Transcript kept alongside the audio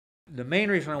The main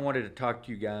reason I wanted to talk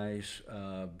to you guys,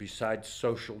 besides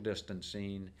social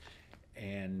distancing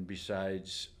and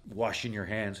besides washing your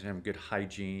hands and having good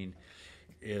hygiene,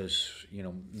 is,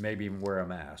 maybe even wear a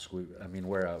mask.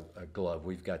 Wear a glove.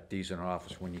 We've got these in our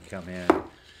office when you come in.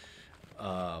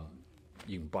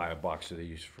 You can buy a box of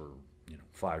these for,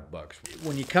 $5.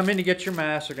 When you come in to get your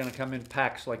mask, they're going to come in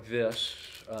packs like this.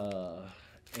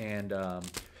 And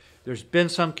there's been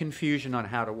some confusion on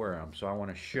how to wear them, so I want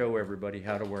to show everybody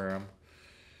how to wear them,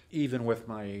 even with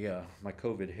my my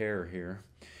COVID hair here.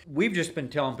 We've just been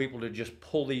telling people to just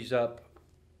pull these up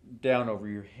down over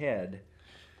your head,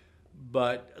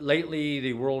 but lately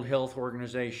the World Health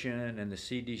Organization and the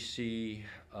CDC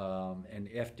and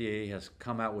FDA has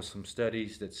come out with some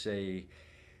studies that say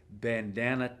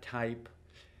bandana type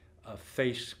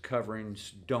face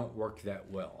coverings don't work that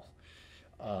well.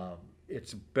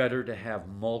 It's better to have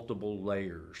multiple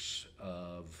layers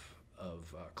of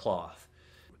cloth.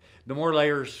 The more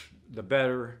layers, the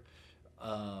better,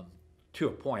 to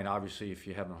a point. Obviously, if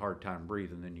you're having a hard time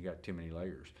breathing, then you got too many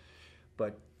layers.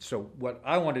 But so what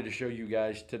I wanted to show you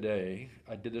guys today,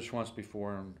 I did this once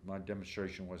before and my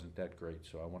demonstration wasn't that great,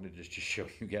 so I wanted just to show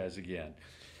you guys again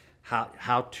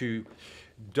how to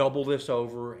double this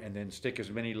over and then stick as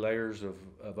many layers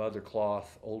of other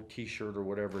cloth, old t-shirt or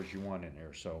whatever as you want in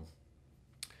there. So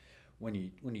when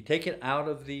you take it out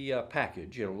of the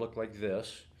package, it'll look like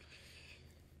this.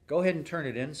 Go ahead and turn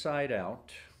it inside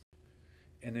out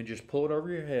and then just pull it over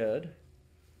your head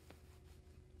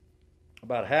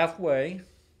about halfway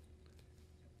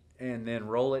and then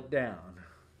roll it down.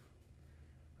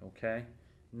 Okay?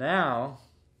 Now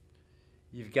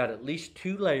you've got at least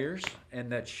 2 layers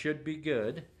and that should be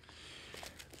good.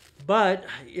 But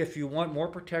if you want more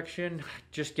protection,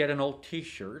 just get an old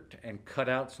t-shirt and cut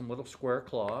out some little square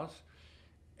cloths.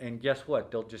 And guess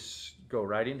what? They'll just go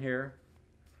right in here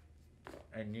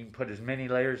and you can put as many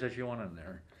layers as you want in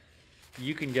there.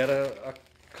 You can get a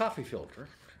coffee filter.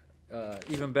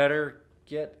 Even better,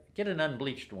 get an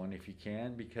unbleached one if you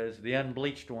can, because the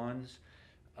unbleached ones,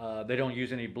 they don't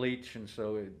use any bleach, and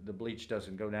so the bleach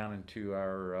doesn't go down into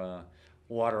our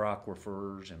water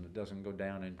aquifers, and it doesn't go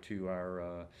down into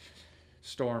our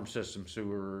storm system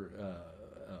sewer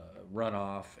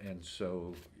runoff, and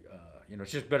so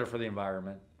it's just better for the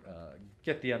environment.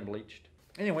 Get the unbleached.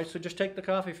 Anyway, so just take the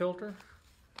coffee filter,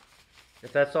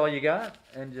 if that's all you got,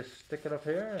 and just stick it up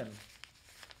here, and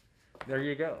there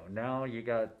you go. Now you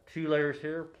got 2 layers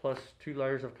here plus 2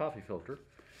 layers of coffee filter.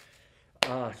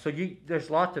 So there's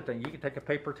lots of things. You can take a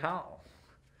paper towel.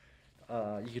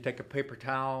 You can take a paper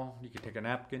towel. You can take a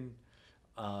napkin.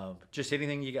 Just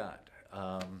anything you got.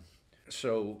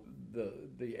 So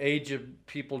the age of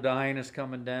people dying is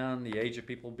coming down. The age of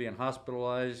people being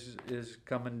hospitalized is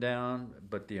coming down.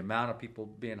 But the amount of people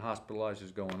being hospitalized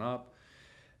is going up.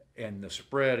 And the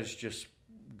spread is just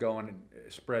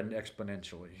spreading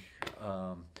exponentially.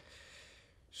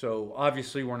 So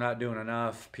obviously we're not doing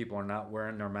enough. People are not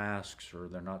wearing their masks, or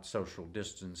they're not social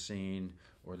distancing,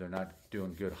 or they're not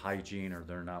doing good hygiene, or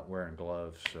they're not wearing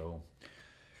gloves. So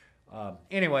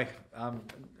anyway,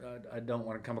 I don't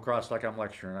want to come across like I'm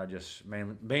lecturing. I just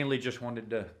mainly just wanted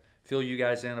to fill you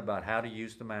guys in about how to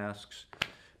use the masks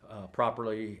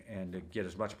properly and to get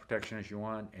as much protection as you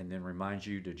want, and then remind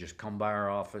you to just come by our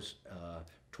office,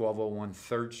 1201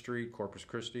 3rd Street, Corpus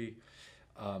Christi.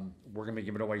 We're going to be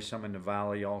giving away some in the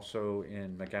Valley, also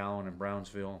in McAllen and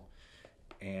Brownsville,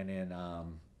 and in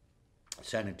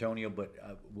San Antonio, but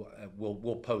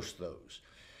we'll post those.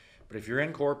 But if you're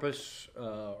in Corpus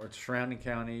or surrounding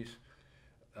counties,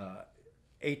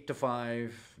 8 to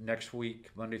 5 next week,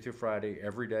 Monday through Friday,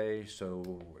 every day.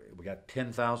 So we got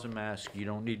 10,000 masks. You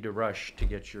don't need to rush to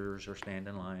get yours or stand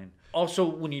in line. Also,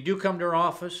 when you do come to our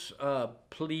office,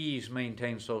 please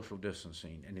maintain social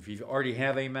distancing. And if you already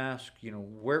have a mask,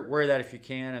 wear that if you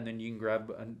can, and then you can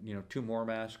grab 2 more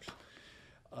masks.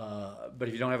 But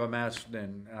if you don't have a mask,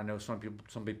 then I know some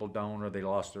people don't, or they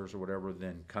lost theirs or whatever,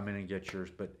 then come in and get yours.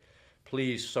 But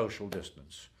please social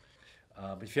distance.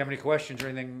 But if you have any questions or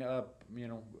anything,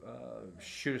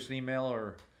 shoot us an email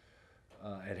or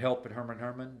at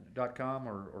help@hermanherrman.com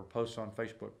or post on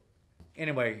Facebook.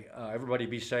 Anyway, everybody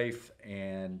be safe,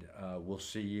 and we'll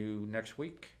see you next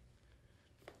week.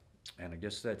 And I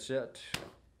guess that's it.